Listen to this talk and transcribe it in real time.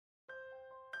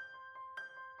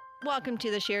Welcome to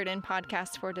the Sheridan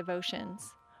Podcast for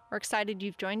Devotions. We're excited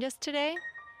you've joined us today.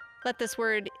 Let this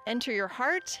word enter your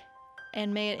heart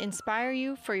and may it inspire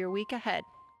you for your week ahead.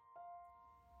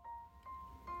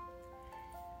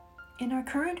 In our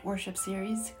current worship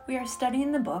series, we are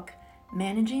studying the book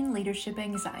Managing Leadership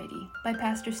Anxiety by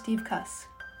Pastor Steve Cuss.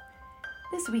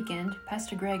 This weekend,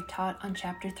 Pastor Greg taught on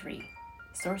Chapter 3,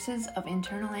 Sources of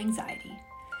Internal Anxiety,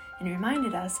 and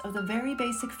reminded us of the very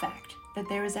basic fact that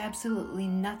there is absolutely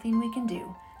nothing we can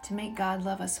do to make God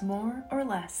love us more or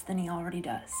less than He already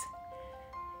does.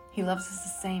 He loves us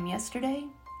the same yesterday,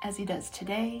 as He does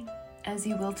today, as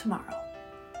He will tomorrow,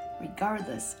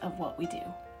 regardless of what we do.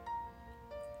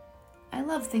 I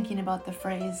love thinking about the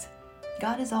phrase,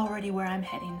 God is already where I'm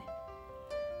heading.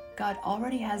 God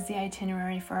already has the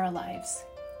itinerary for our lives.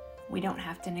 We don't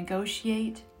have to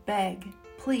negotiate, beg,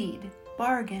 plead,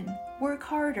 bargain, work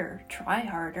harder, try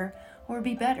harder, or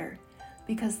be better,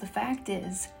 because the fact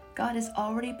is, God is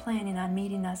already planning on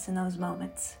meeting us in those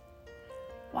moments.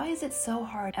 Why is it so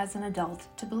hard as an adult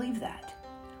to believe that?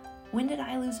 When did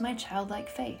I lose my childlike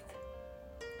faith?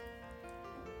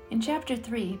 In Chapter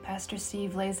 3, Pastor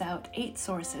Steve lays out 8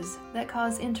 sources that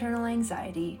cause internal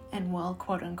anxiety and will,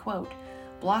 quote-unquote,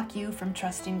 block you from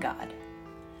trusting God.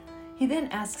 He then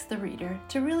asks the reader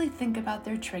to really think about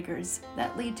their triggers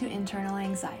that lead to internal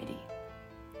anxiety.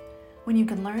 When you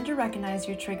can learn to recognize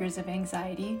your triggers of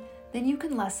anxiety, then you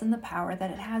can lessen the power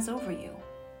that it has over you.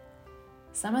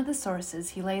 Some of the sources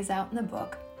he lays out in the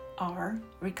book are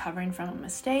recovering from a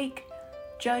mistake,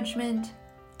 judgment,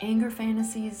 anger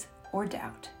fantasies, or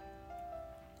doubt.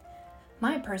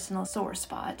 My personal sore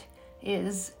spot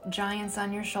is giants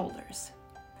on your shoulders.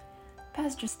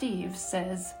 Pastor Steve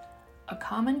says, a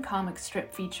common comic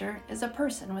strip feature is a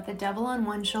person with a devil on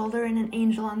one shoulder and an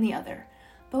angel on the other,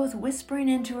 both whispering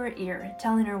into her ear,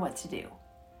 telling her what to do.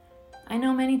 I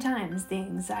know many times the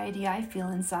anxiety I feel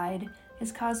inside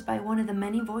is caused by one of the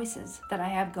many voices that I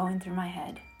have going through my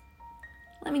head.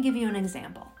 Let me give you an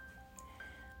example.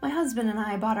 My husband and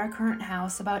I bought our current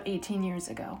house about 18 years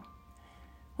ago.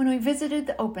 When we visited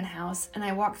the open house and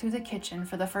I walked through the kitchen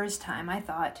for the first time, I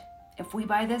thought, if we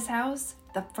buy this house,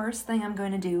 the first thing I'm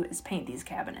going to do is paint these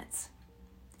cabinets.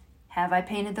 Have I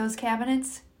painted those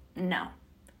cabinets? No.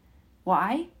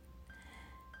 Why?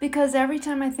 Because every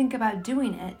time I think about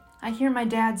doing it, I hear my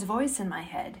dad's voice in my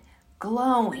head,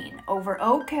 glowing over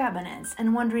oak cabinets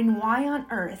and wondering why on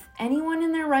earth anyone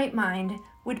in their right mind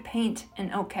would paint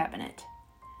an oak cabinet.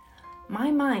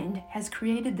 My mind has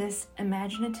created this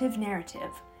imaginative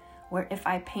narrative where if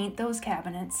I paint those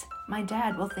cabinets, my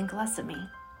dad will think less of me.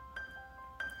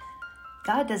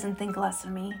 God doesn't think less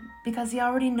of me because He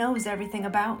already knows everything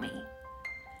about me.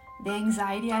 The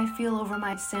anxiety I feel over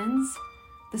my sins,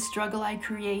 the struggle I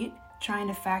create trying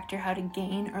to factor how to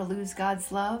gain or lose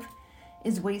God's love,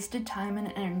 is wasted time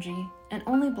and energy and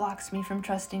only blocks me from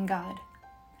trusting God.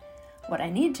 What I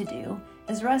need to do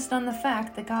is rest on the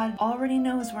fact that God already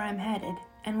knows where I'm headed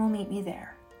and will meet me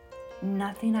there.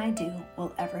 Nothing I do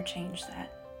will ever change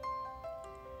that.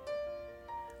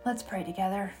 Let's pray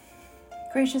together.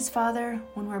 Gracious Father,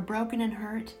 when we're broken and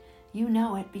hurt, You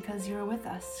know it because You are with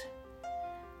us.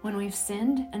 When we've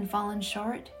sinned and fallen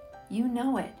short, You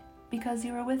know it because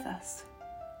You are with us.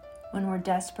 When we're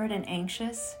desperate and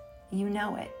anxious, You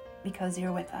know it because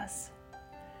You're with us.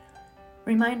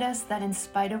 Remind us that in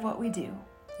spite of what we do,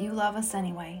 You love us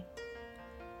anyway.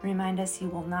 Remind us You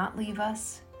will not leave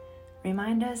us.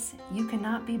 Remind us You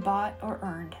cannot be bought or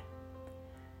earned.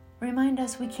 Remind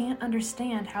us we can't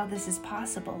understand how this is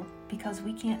possible because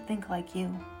we can't think like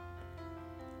You.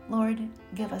 Lord,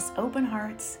 give us open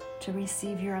hearts to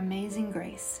receive Your amazing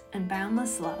grace and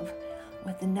boundless love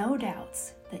with no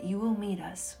doubts that You will meet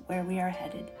us where we are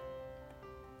headed.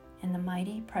 In the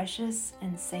mighty, precious,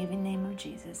 and saving name of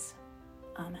Jesus.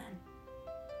 Amen.